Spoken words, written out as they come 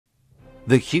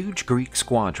The huge Greek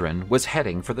squadron was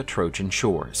heading for the Trojan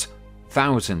shores.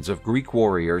 Thousands of Greek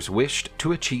warriors wished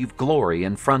to achieve glory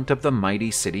in front of the mighty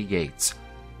city gates.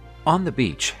 On the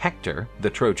beach, Hector, the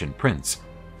Trojan prince,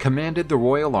 commanded the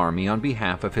royal army on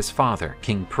behalf of his father,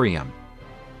 King Priam.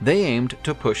 They aimed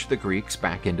to push the Greeks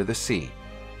back into the sea,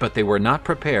 but they were not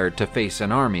prepared to face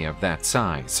an army of that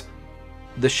size.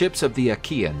 The ships of the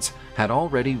Achaeans had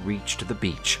already reached the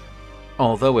beach.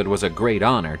 Although it was a great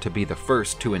honor to be the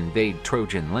first to invade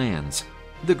Trojan lands,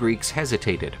 the Greeks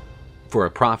hesitated, for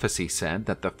a prophecy said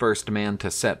that the first man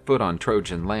to set foot on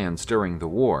Trojan lands during the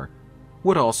war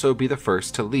would also be the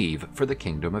first to leave for the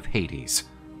kingdom of Hades.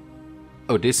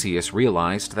 Odysseus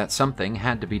realized that something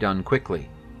had to be done quickly,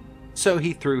 so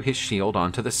he threw his shield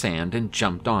onto the sand and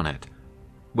jumped on it.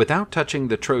 Without touching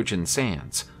the Trojan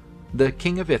sands, the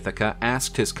king of Ithaca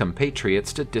asked his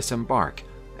compatriots to disembark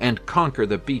and conquer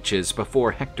the beaches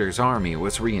before Hector's army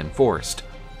was reinforced.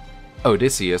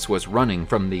 Odysseus was running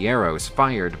from the arrows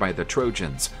fired by the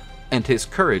Trojans, and his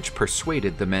courage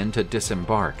persuaded the men to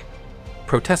disembark.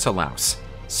 Protesilaus,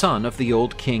 son of the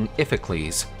old king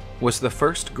Iphicles, was the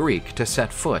first Greek to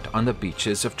set foot on the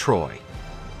beaches of Troy.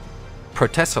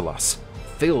 Protesilaus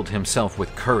filled himself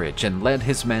with courage and led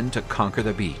his men to conquer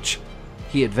the beach.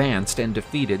 He advanced and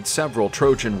defeated several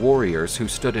Trojan warriors who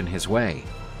stood in his way.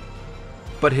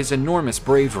 But his enormous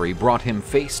bravery brought him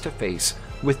face to face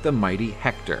with the mighty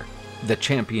Hector, the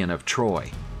champion of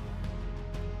Troy.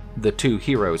 The two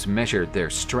heroes measured their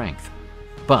strength,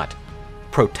 but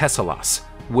Protesilaus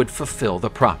would fulfill the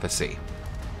prophecy.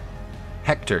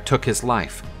 Hector took his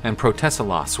life, and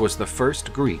Protesilaus was the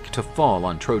first Greek to fall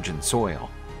on Trojan soil.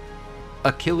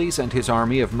 Achilles and his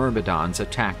army of Myrmidons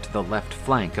attacked the left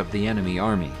flank of the enemy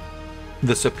army.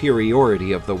 The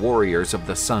superiority of the warriors of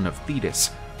the son of Thetis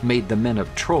made the men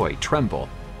of Troy tremble.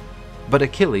 But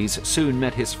Achilles soon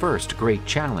met his first great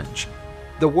challenge.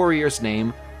 The warrior's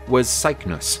name was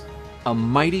Cycnus, a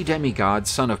mighty demigod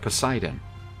son of Poseidon.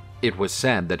 It was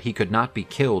said that he could not be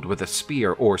killed with a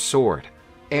spear or sword,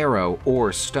 arrow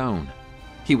or stone.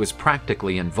 He was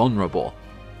practically invulnerable.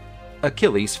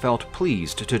 Achilles felt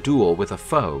pleased to duel with a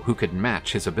foe who could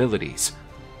match his abilities.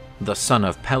 The son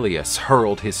of Peleus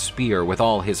hurled his spear with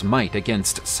all his might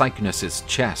against Cycnus's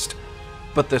chest,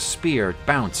 but the spear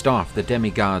bounced off the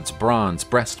demigod's bronze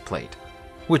breastplate,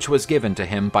 which was given to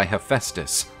him by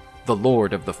Hephaestus, the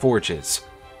lord of the forges.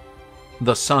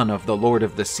 The son of the lord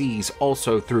of the seas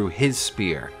also threw his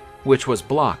spear, which was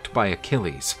blocked by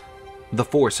Achilles. The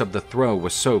force of the throw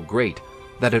was so great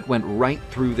that it went right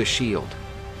through the shield.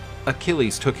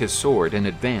 Achilles took his sword and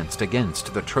advanced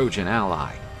against the Trojan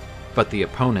ally, but the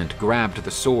opponent grabbed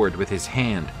the sword with his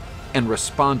hand and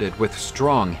responded with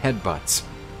strong headbutts.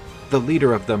 The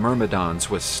leader of the Myrmidons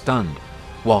was stunned,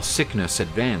 while Cycnus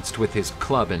advanced with his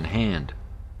club in hand.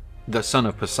 The son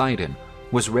of Poseidon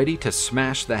was ready to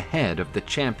smash the head of the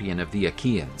champion of the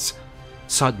Achaeans.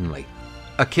 Suddenly,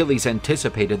 Achilles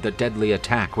anticipated the deadly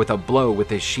attack with a blow with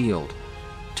his shield.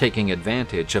 Taking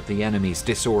advantage of the enemy's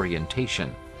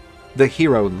disorientation, the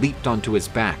hero leaped onto his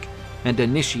back and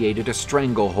initiated a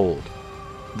stranglehold.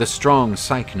 The strong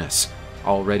Cycnus,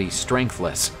 already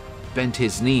strengthless, bent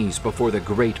his knees before the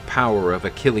great power of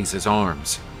Achilles'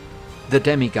 arms. The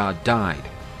demigod died,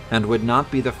 and would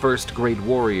not be the first great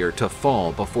warrior to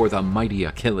fall before the mighty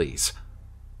Achilles.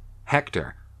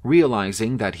 Hector,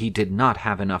 realizing that he did not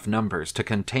have enough numbers to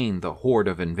contain the horde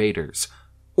of invaders,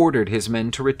 ordered his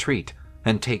men to retreat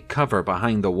and take cover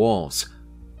behind the walls.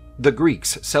 The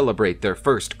Greeks celebrate their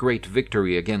first great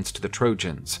victory against the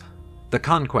Trojans. The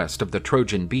conquest of the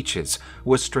Trojan beaches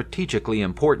was strategically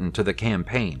important to the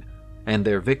campaign, and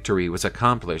their victory was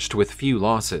accomplished with few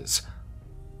losses.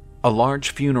 A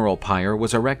large funeral pyre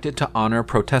was erected to honor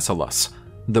Protesilaus,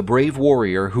 the brave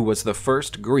warrior who was the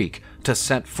first Greek to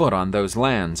set foot on those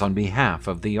lands on behalf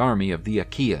of the army of the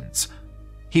Achaeans.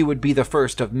 He would be the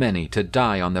first of many to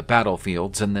die on the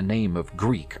battlefields in the name of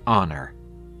Greek honor.